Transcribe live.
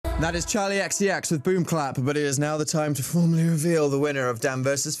That is Charlie XCX with Boom Clap, but it is now the time to formally reveal the winner of Dan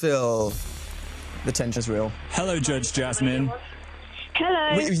versus Phil. The tension's real. Hello, Judge Jasmine.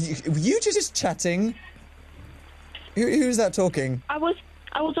 Hello. Were you just chatting? Who's that talking? I'm right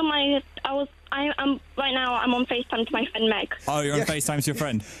now. I'm on FaceTime to my friend Meg. Oh, you're on FaceTime to your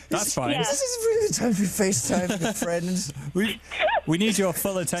friend. That's fine. Yeah. This is really the time for FaceTime with friends. We need your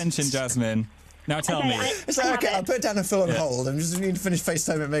full attention, Jasmine. Now tell me. It's like, okay, I'll put down a Phil on hold. I'm just need to finish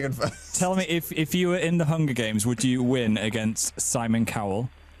FaceTime with Megan first. Tell me, if you were in the Hunger Games, would you win against Simon Cowell?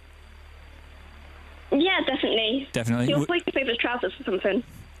 Yeah, definitely. Definitely. He'll probably save his trousers or something.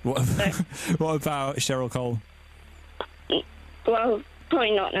 What about Cheryl Cole? Well,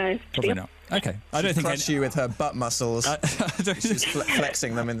 probably not. No. Probably not. Okay. I don't think Crush you with her butt muscles. She's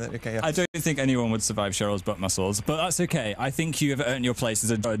flexing them in the. Okay. Yeah. I don't think anyone would survive Cheryl's butt muscles, but that's okay. I think you have earned your place as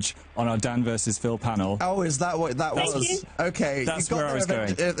a judge on our Dan versus Phil panel. Oh, is that what that was? you. Okay. That's you got where I was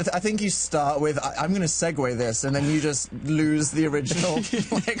going. I think you start with, I'm going to segue this, and then you just lose the original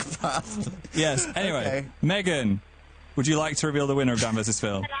path. Yes. Anyway, Okay. Megan, would you like to reveal the winner of Dan versus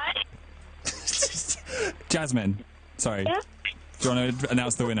Phil? Jasmine, sorry. Yeah? Do you want to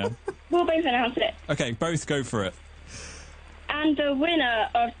announce the winner? We'll both announce it. Okay, both go for it. And the winner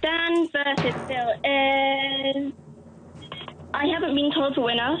of Dan versus Phil is. I haven't been told the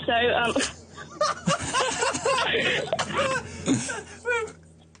winner, so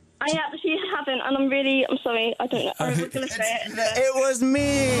I actually haven't, and I'm sorry. I don't know. I was going to say it. It was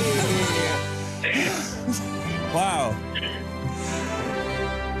me. Wow.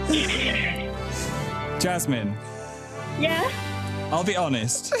 Jasmine, Yeah, I'll be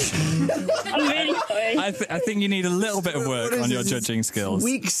honest. I'm really sorry. I think you need a little bit of work What is on your this? judging skills.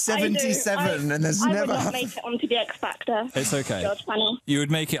 Week 77, and there's I never. would not make it onto the X Factor. It's okay. Judge panel. You would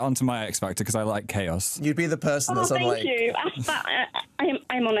make it onto my X Factor because I like chaos. You'd be the person Oh, that's on thank like. you.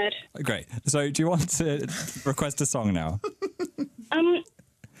 I'm honoured. Great. So, do you want to request a song now?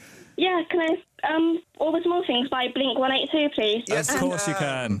 Yeah, can I, All the Small Things by Blink-182, please? Yes, Of course you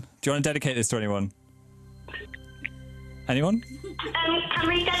can. Do you want to dedicate this to anyone? Anyone? Can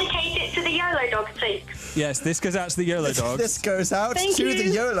we dedicate it to the YOLO dogs, please? Yes, this goes out to the YOLO dogs. This goes out Thank to you. the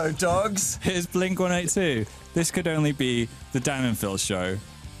YOLO dogs. Here's Blink-182. This could only be the Dan and Phil show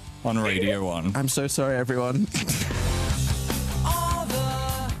on Radio 1. I'm so sorry, everyone.